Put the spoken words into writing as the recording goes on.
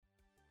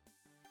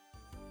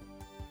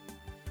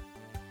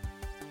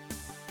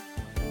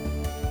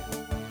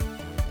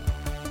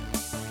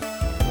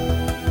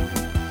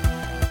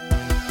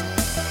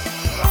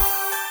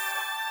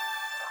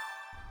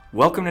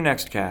Welcome to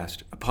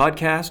Nextcast, a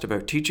podcast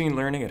about teaching and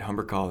learning at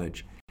Humber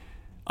College.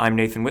 I'm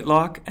Nathan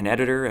Whitlock, an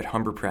editor at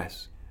Humber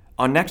Press.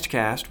 On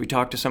Nextcast, we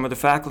talk to some of the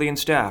faculty and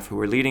staff who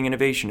are leading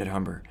innovation at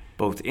Humber,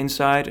 both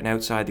inside and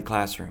outside the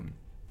classroom.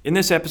 In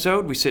this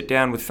episode, we sit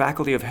down with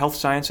Faculty of Health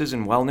Sciences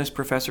and Wellness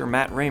Professor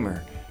Matt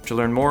Raymer to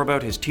learn more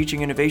about his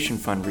Teaching Innovation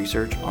Fund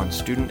research on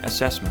student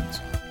assessments.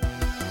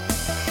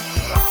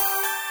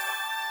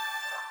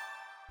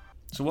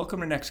 So welcome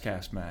to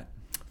Nextcast, Matt.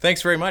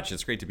 Thanks very much.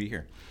 It's great to be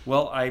here.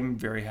 Well, I'm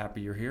very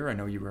happy you're here. I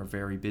know you are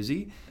very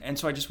busy. And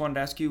so I just wanted to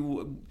ask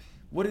you,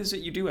 what is it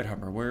you do at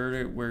Humber?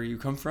 Where you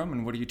come from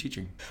and what are you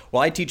teaching?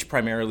 Well, I teach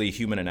primarily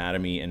human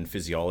anatomy and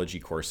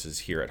physiology courses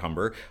here at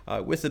Humber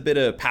with a bit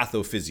of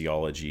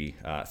pathophysiology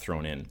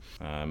thrown in.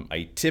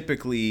 I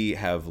typically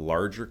have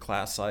larger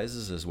class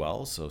sizes as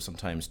well, so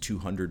sometimes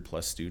 200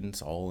 plus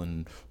students all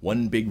in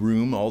one big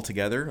room all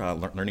together,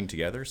 learning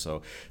together.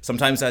 So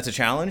sometimes that's a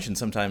challenge and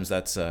sometimes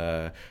that's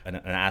an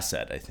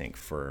asset, I think,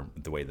 for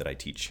the way that I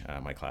teach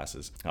my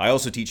classes. I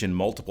also teach in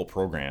multiple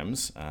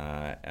programs,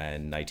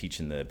 and I teach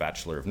in the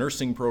Bachelor of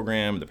Nursing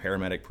program, the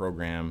paramedic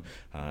program,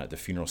 the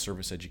funeral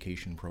service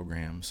education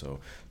program. So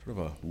sort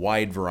of a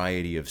wide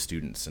variety of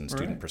students and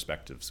student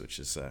perspectives, which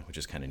is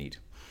kind of neat.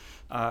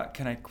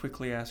 Can I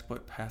quickly ask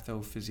what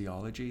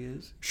pathophysiology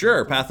is?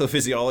 Sure,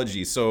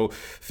 pathophysiology. So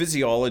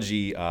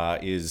physiology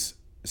is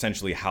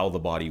essentially how the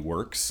body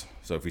works.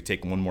 So if we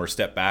take one more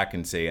step back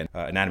and say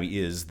anatomy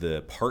is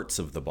the parts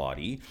of the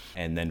body,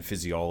 and then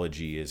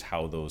physiology is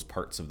how those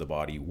parts of the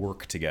body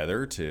work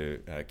together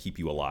to keep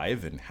you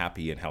alive and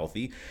happy and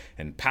healthy.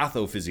 And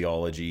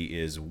pathophysiology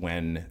is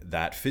when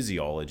that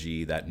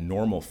physiology, that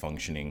normal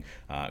functioning,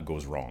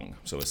 goes wrong.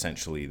 So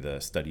essentially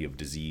the study of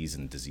disease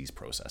and disease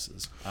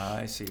processes.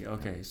 I see.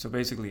 Okay. So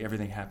basically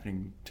everything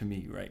happening to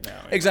me right now.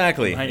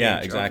 Exactly.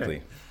 Yeah, exactly.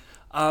 Okay.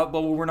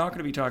 Well, we're not going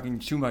to be talking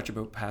too much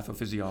about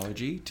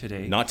pathophysiology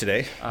today. Not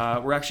today.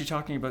 We're actually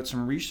talking about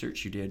some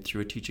research you did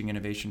through a Teaching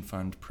Innovation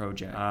Fund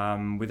project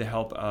with the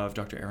help of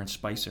Dr. Aaron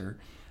Spicer.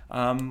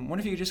 Wonder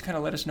if you could just kind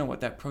of let us know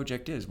what that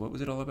project is. What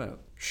was it all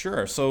about?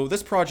 Sure. So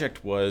this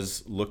project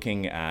was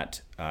looking at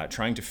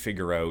trying to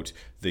figure out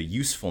the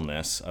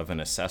usefulness of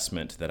an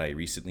assessment that I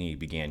recently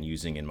began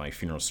using in my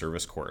funeral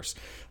service course.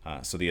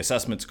 So the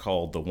assessment's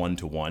called the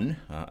one-to-one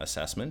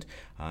assessment,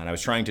 and I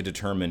was trying to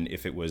determine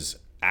if it was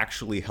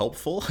actually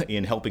helpful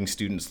in helping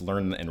students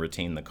learn and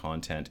retain the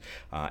content,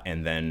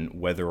 and then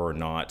whether or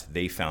not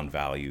they found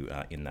value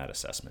in that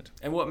assessment.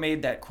 And what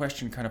made that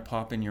question kind of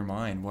pop in your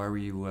mind? Why were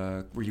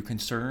you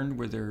concerned?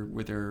 Were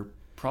there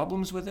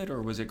problems with it, or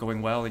was it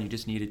going well and you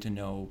just needed to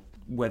know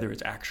whether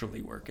it's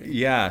actually working?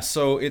 Yeah,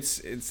 so it's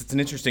an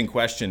interesting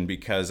question,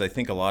 because I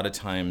think a lot of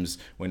times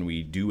when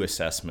we do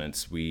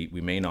assessments, we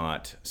may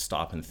not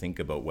stop and think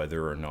about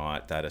whether or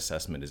not that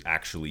assessment is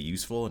actually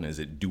useful and is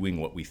it doing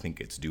what we think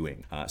it's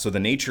doing. So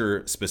the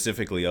nature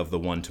specifically of the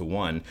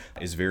one-to-one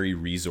is very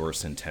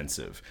resource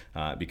intensive,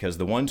 because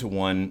the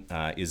one-to-one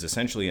is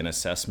essentially an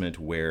assessment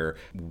where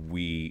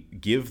we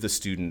give the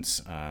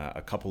students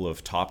a couple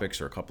of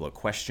topics or a couple of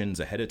questions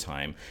ahead of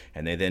time,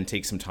 and they then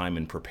take some time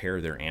and prepare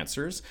their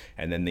answers.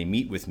 And then they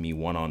meet with me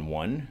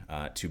one-on-one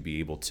to be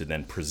able to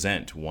then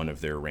present one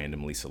of their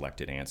randomly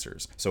selected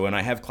answers. So when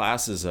I have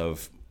classes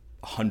of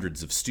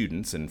hundreds of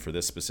students, and for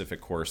this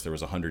specific course there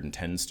was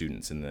 110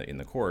 students in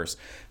the course,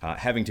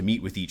 having to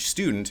meet with each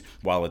student,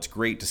 while it's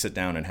great to sit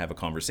down and have a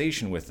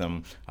conversation with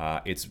them,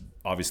 it's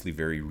obviously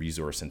very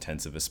resource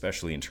intensive,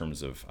 especially in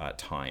terms of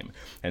time.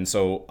 And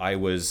so I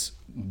was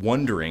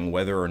wondering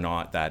whether or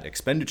not that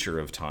expenditure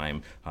of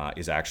time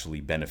is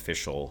actually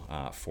beneficial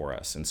for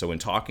us. And so in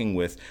talking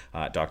with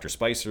Dr.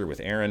 Spicer,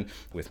 with Aaron,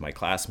 with my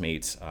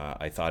classmates,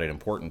 I thought it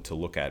important to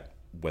look at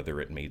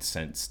whether it made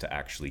sense to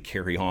actually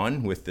carry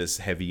on with this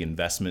heavy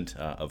investment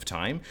of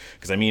time.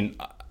 Because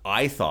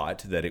I thought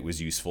that it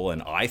was useful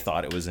and I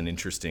thought it was an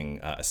interesting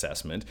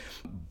assessment,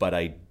 but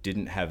I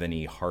didn't have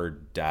any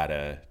hard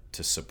data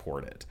to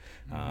support it.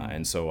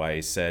 And so I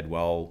said,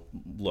 well,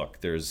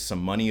 look, there's some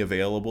money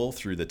available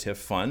through the TIF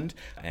fund,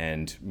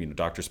 and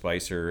Dr.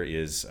 Spicer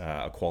is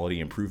a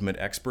quality improvement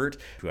expert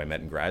who I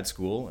met in grad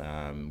school.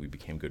 We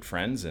became good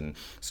friends, and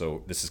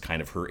so this is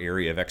kind of her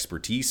area of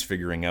expertise,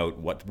 figuring out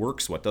what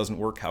works, what doesn't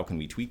work, how can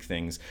we tweak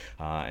things.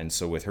 And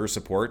so with her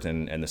support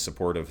and the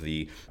support of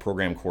the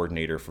program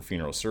coordinator for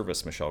funeral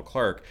service, Michelle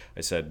Clark,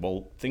 I said,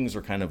 well, things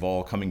are kind of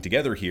all coming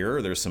together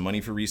here. There's some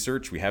money for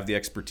research, we have the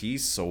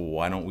expertise, so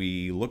why don't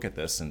we look at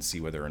this and see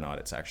whether or not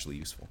it's actually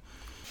useful.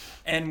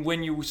 And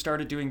when you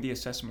started doing the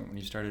assessment, when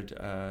you started,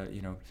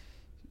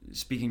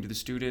 speaking to the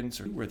students,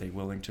 or were they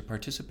willing to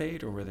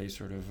participate, or were they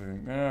sort of,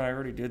 I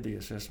already did the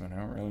assessment, I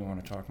don't really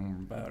want to talk more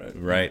about it?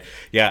 Right.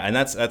 Yeah, and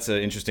that's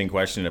an interesting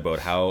question about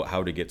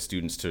how to get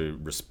students to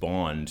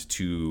respond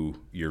to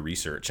your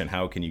research, and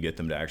how can you get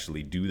them to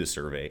actually do the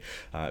survey,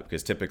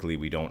 because typically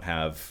we don't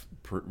have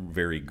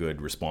very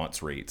good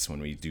response rates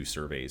when we do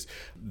surveys.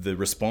 The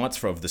response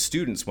from the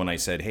students when I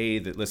said, hey,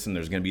 listen,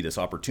 there's going to be this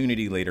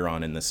opportunity later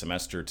on in the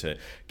semester to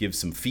give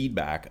some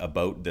feedback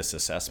about this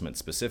assessment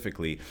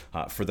specifically,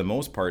 for the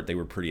most part, they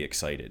were pretty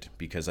excited,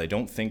 because I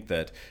don't think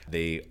that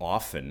they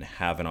often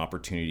have an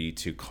opportunity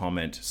to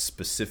comment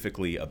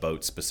specifically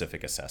about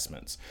specific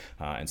assessments.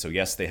 And so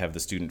yes, they have the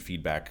student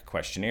feedback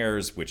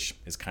questionnaires, which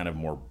is kind of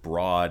more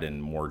broad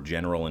and more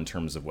general in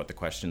terms of what the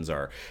questions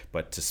are,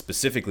 but to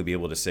specifically be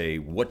able to say,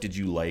 what did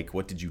you like,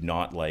 what did you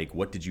not like,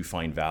 what did you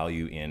find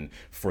value in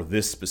for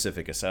this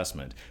specific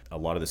assessment? A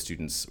lot of the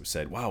students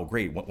said, wow,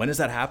 great, when is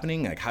that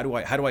happening? Like, how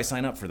do I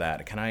sign up for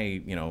that? Can I,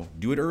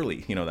 do it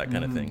early, that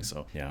kind of thing.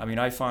 So yeah. I mean,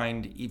 I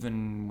find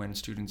even when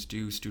students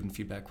do student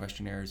feedback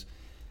questionnaires,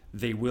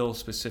 they will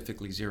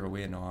specifically zero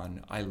in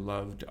on, I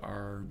loved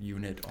our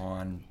unit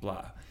on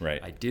blah.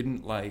 Right. I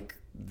didn't like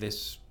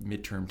this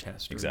midterm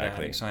test or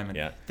Exactly. that assignment.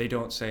 Yeah. They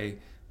don't say,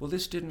 well,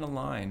 this didn't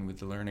align with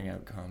the learning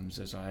outcomes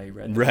as I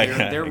read them. Right.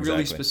 They're Exactly.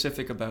 really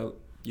specific about,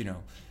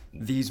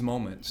 these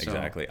moments. So.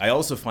 Exactly. I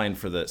also find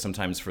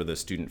sometimes for the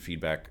student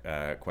feedback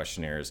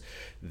questionnaires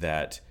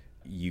that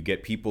you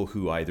get people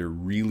who either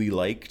really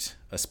liked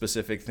a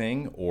specific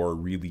thing or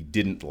really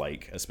didn't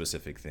like a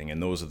specific thing,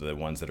 and those are the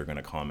ones that are going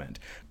to comment.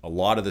 A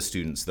lot of the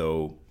students,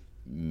 though,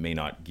 may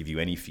not give you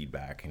any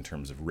feedback in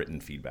terms of written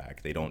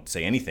feedback. They don't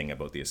say anything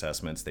about the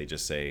assessments. They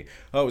just say,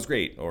 oh, it was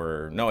great,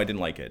 or no, I didn't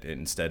like it,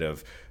 instead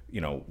of,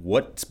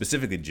 what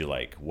specifically did you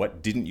like?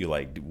 What didn't you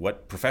like?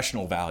 What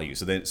professional value?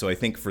 So I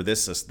think for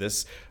this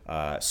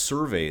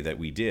survey that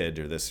we did,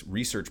 or this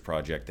research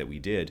project that we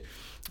did,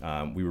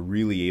 we were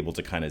really able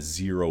to kind of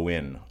zero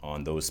in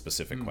on those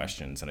specific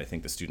questions. And I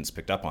think the students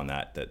picked up on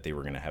that they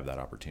were going to have that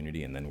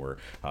opportunity, and then we're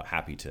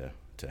happy to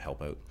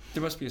help out.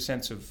 There must be a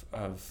sense of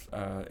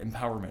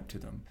empowerment to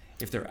them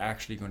if they're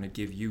actually going to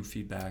give you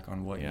feedback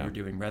on what you're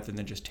doing, rather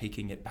than just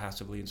taking it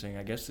passively and saying,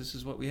 I guess this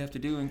is what we have to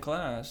do in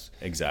class.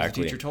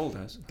 Exactly. The teacher told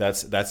us.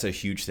 That's a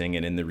huge thing.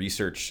 And in the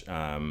research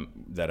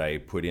that I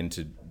put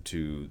into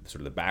sort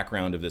of the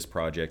background of this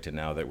project, and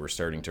now that we're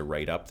starting to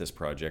write up this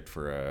project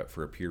for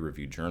a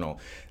peer-reviewed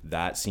journal,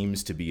 that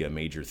seems to be a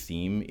major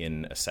theme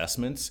in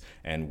assessments,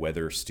 and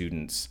whether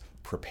students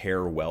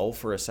prepare well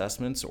for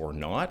assessments or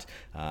not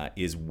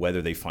is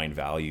whether they find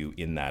value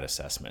in that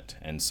assessment.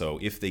 And so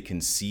if they can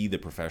see the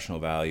professional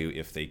value,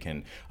 if they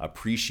can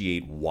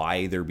appreciate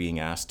why they're being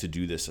asked to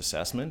do this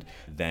assessment,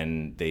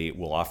 then they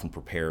will often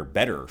prepare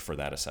better for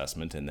that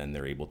assessment, and then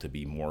they're able to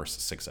be more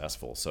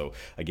successful. So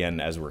again,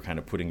 as we're kind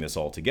of putting this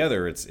all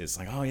together, it's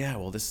like, oh yeah,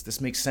 well this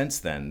makes sense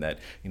then, that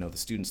the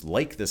students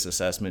like this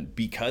assessment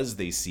because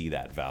they see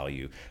that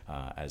value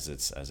as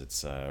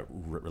it's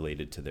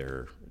related to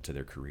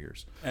their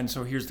careers. And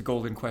so here's the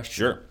golden question.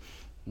 Sure.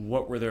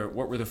 What were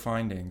the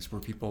findings? Were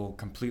people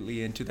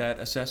completely into that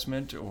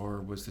assessment, or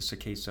was this a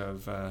case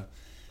of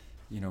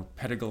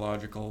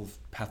pedagogical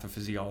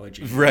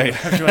pathophysiology? Right.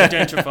 To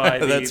identify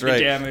the, That's the right.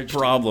 damage.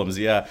 Problems,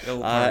 yeah.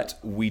 Ill parts.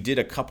 We did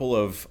a couple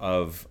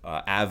of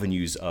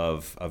avenues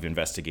of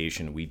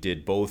investigation. We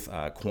did both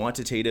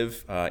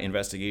quantitative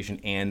investigation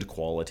and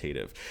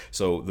qualitative.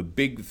 So the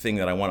big thing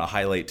that I want to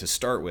highlight to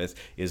start with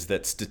is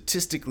that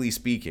statistically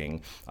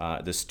speaking,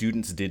 the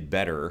students did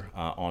better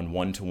on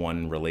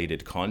one-to-one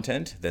related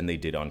content than they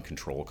did on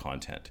control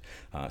content.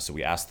 So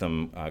we asked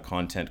them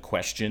content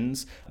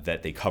questions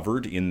that they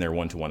covered in their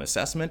one-to-one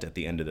assessment at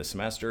the end of the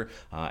semester,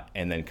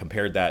 and then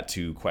compared that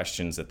to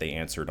questions that they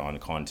answered on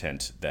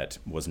content that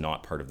was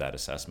not part of that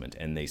assessment.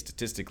 And they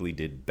statistically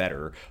did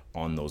better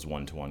on those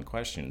one-to-one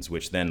questions,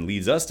 which then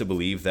leads us to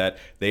believe that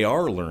they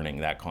are learning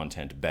that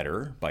content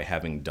better by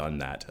having done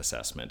that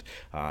assessment.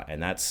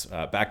 And that's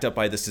backed up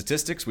by the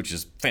statistics, which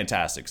is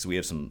fantastic. So we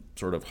have some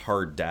sort of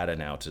hard data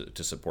now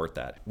to support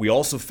that. We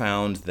also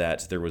found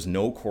that there was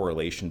no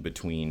correlation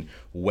between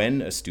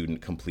when a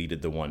student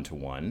completed the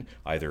one-to-one,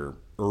 either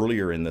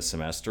earlier in the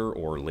semester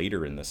or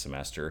later in the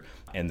semester,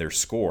 and their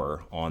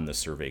score on the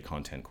survey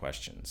content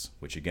questions,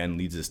 which again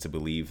leads us to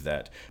believe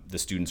that the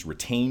students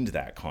retained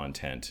that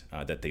content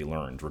that they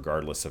learned,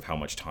 regardless of how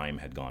much time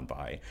had gone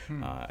by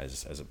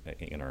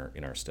in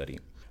our study.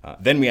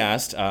 Then we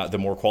asked the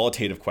more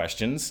qualitative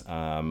questions,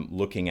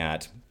 looking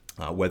at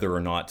whether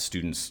or not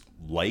students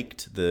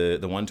liked the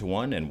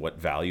one-to-one and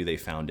what value they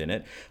found in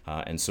it.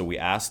 And so we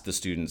asked the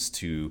students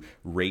to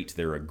rate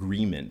their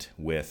agreement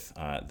with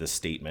the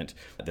statement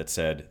that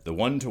said, the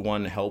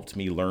one-to-one helped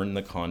me learn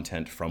the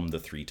content from the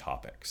 3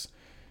 topics.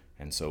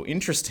 And so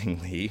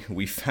interestingly,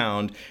 we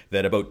found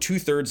that about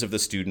 2/3 of the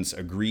students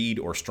agreed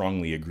or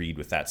strongly agreed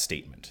with that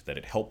statement, that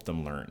it helped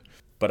them learn.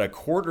 But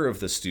 1/4 of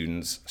the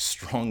students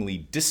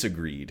strongly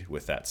disagreed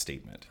with that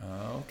statement.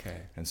 Oh,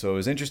 okay. And so it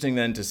was interesting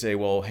then to say,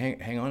 well,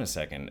 hang on a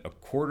second.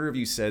 1/4 of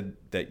you said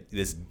that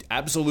this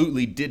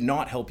absolutely did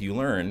not help you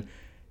learn,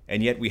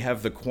 And yet we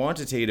have the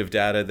quantitative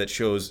data that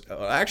shows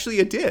actually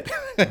it did.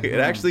 It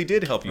actually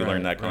did help you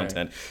learn that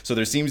content. Right. So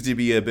there seems to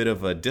be a bit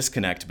of a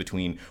disconnect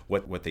between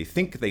what they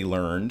think they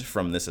learned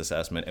from this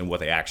assessment and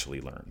what they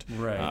actually learned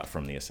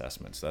from the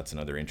assessment. So that's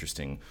another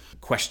interesting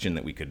question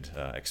that we could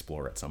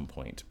explore at some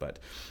point. But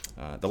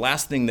the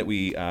last thing that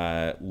we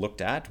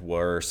looked at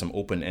were some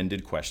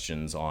open-ended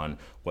questions on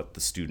what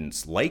the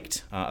students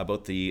liked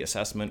about the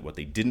assessment, what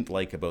they didn't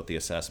like about the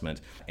assessment,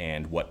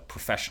 and what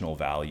professional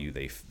value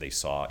they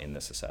saw in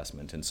this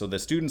assessment. And so the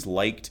students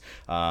liked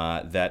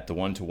that the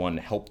one-to-one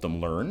helped them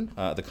learn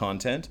the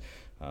content,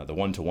 the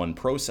one-to-one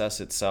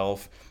process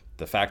itself,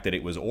 the fact that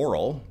it was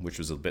oral, which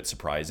was a bit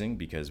surprising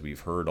because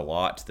we've heard a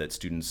lot that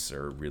students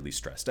are really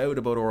stressed out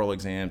about oral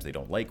exams. They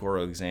don't like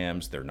oral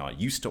exams. They're not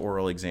used to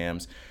oral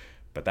exams.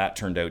 But that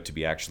turned out to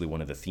be actually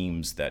one of the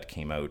themes that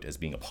came out as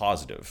being a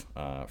positive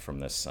from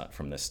this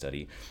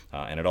study.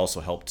 And it also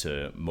helped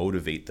to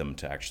motivate them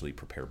to actually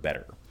prepare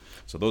better.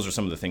 So those are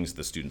some of the things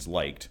the students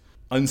liked.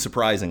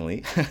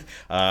 Unsurprisingly,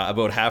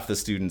 about half the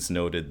students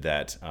noted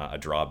that a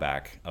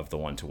drawback of the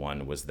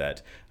one-to-one was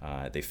that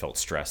they felt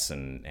stress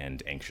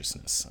and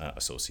anxiousness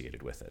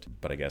associated with it.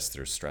 But I guess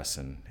there's stress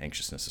and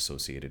anxiousness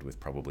associated with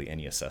probably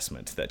any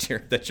assessment that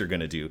you're going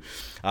to do.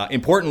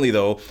 Importantly,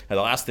 though,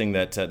 the last thing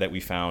that we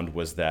found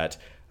was that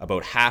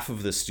about half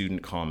of the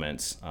student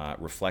comments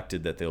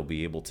reflected that they'll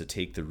be able to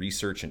take the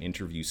research and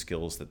interview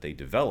skills that they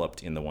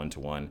developed in the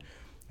one-to-one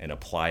and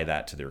apply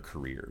that to their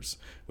careers,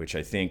 which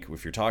I think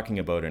if you're talking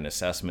about an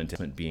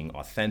assessment being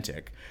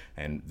authentic,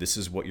 and this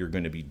is what you're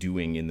going to be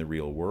doing in the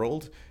real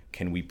world,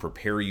 can we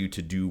prepare you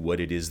to do what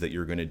it is that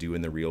you're going to do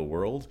in the real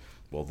world?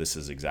 Well, this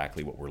is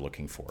exactly what we're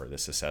looking for.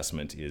 This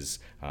assessment is,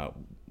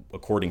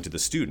 according to the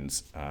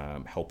students,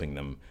 helping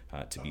them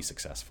to be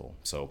successful.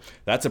 So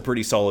that's a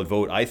pretty solid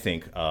vote, I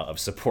think, of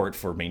support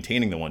for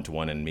maintaining the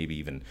one-to-one and maybe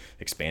even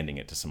expanding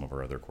it to some of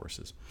our other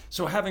courses.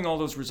 So having all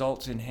those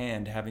results in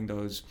hand, having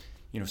those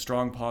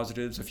strong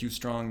positives, a few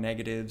strong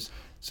negatives,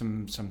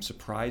 some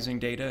surprising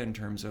data in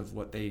terms of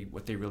what they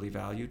really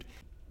valued.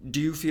 Do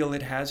you feel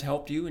it has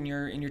helped you in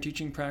your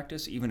teaching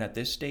practice, even at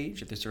this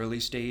stage, at this early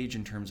stage,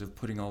 in terms of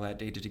putting all that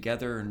data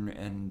together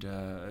and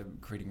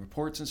creating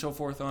reports and so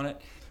forth on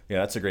it? Yeah,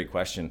 that's a great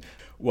question.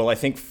 Well, I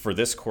think for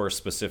this course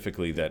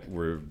specifically that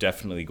we're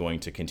definitely going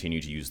to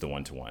continue to use the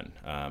one-to-one.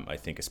 I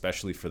think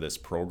especially for this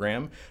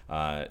program,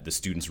 the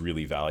students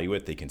really value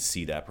it. They can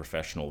see that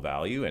professional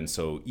value. And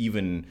so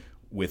even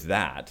with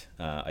that,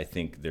 I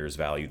think there's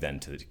value then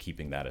to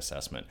keeping that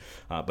assessment.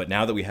 But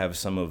now that we have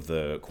some of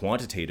the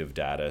quantitative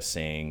data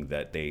saying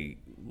that they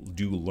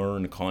do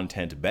learn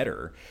content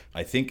better,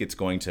 I think it's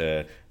going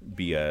to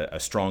be a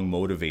strong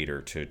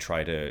motivator to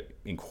try to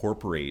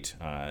incorporate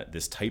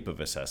this type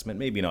of assessment,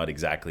 maybe not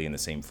exactly in the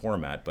same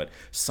format, but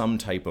some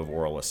type of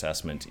oral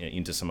assessment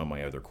into some of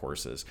my other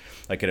courses.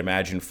 I could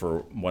imagine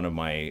for one of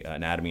my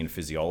anatomy and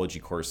physiology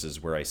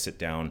courses where I sit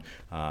down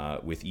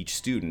with each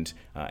student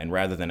and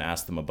rather than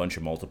ask them a bunch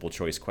of multiple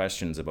choice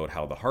questions about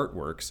how the heart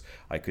works,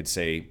 I could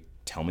say,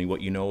 tell me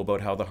what you know about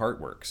how the heart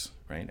works,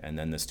 right? And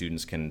then the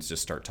students can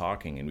just start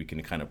talking and we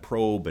can kind of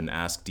probe and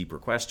ask deeper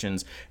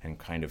questions and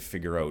kind of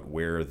figure out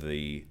where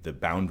the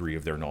boundary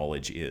of their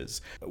knowledge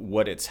is.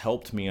 What it's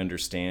helped me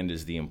understand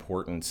is the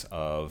importance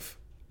of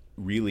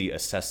really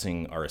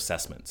assessing our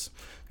assessments.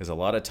 Because a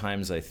lot of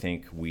times I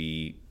think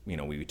we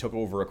took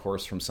over a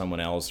course from someone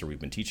else, or we've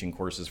been teaching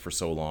courses for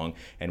so long,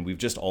 and we've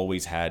just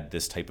always had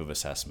this type of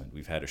assessment.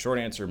 We've had a short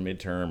answer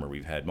midterm, or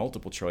we've had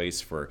multiple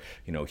choice for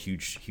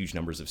huge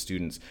numbers of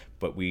students,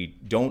 but we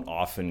don't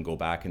often go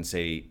back and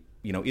say,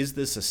 is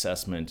this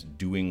assessment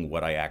doing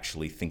what I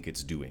actually think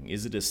it's doing?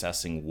 Is it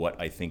assessing what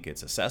I think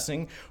it's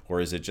assessing, or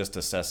is it just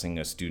assessing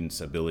a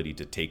student's ability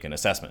to take an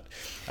assessment?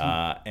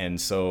 And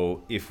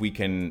so if we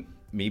can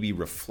maybe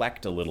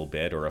reflect a little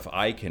bit, or if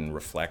I can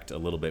reflect a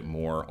little bit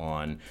more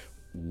on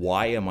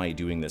why am I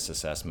doing this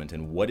assessment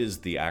and what is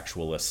the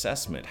actual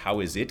assessment?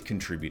 How is it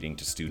contributing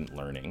to student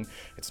learning?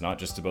 It's not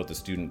just about the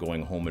student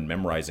going home and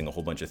memorizing a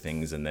whole bunch of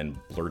things and then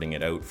blurting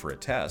it out for a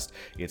test.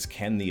 It's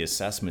can the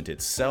assessment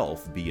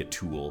itself be a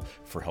tool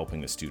for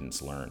helping the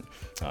students learn?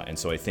 And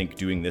so I think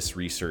doing this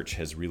research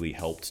has really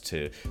helped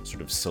to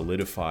sort of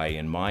solidify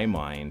in my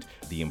mind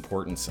the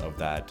importance of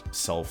that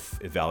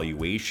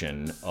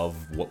self-evaluation of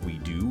what we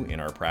do in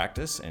our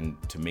practice and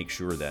to make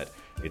sure that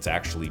it's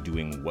actually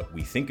doing what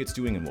we think it's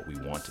doing and what we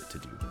want it to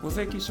do. Well,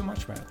 thank you so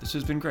much, Matt. This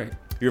has been great.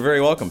 You're very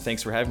welcome.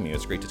 Thanks for having me. It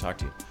was great to talk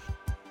to you.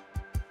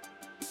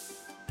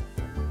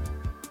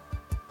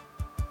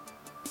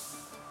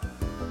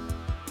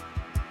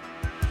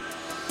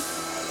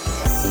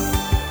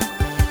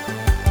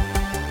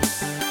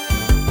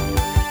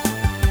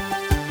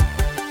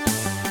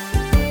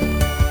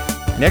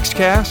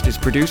 Nextcast is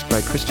produced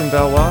by Kristen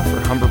Valois for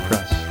Humber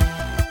Press.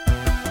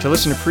 To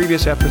listen to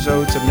previous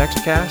episodes of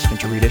Nextcast and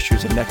to read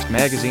issues of Next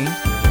Magazine,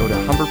 go to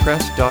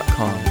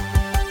humberpress.com.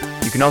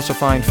 You can also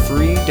find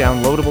free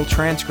downloadable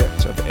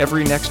transcripts of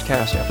every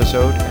Nextcast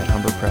episode at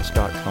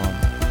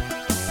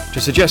humberpress.com.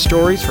 To suggest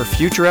stories for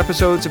future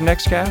episodes of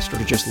Nextcast or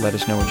to just let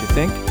us know what you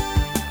think,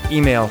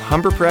 email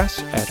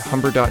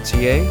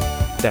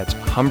humberpress@humber.ca That's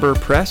Humber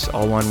Press,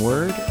 all one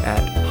word,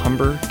 at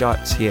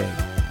humber.ca.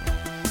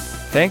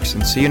 Thanks,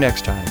 and see you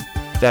next time.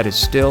 That is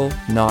still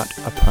not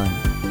a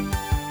pun.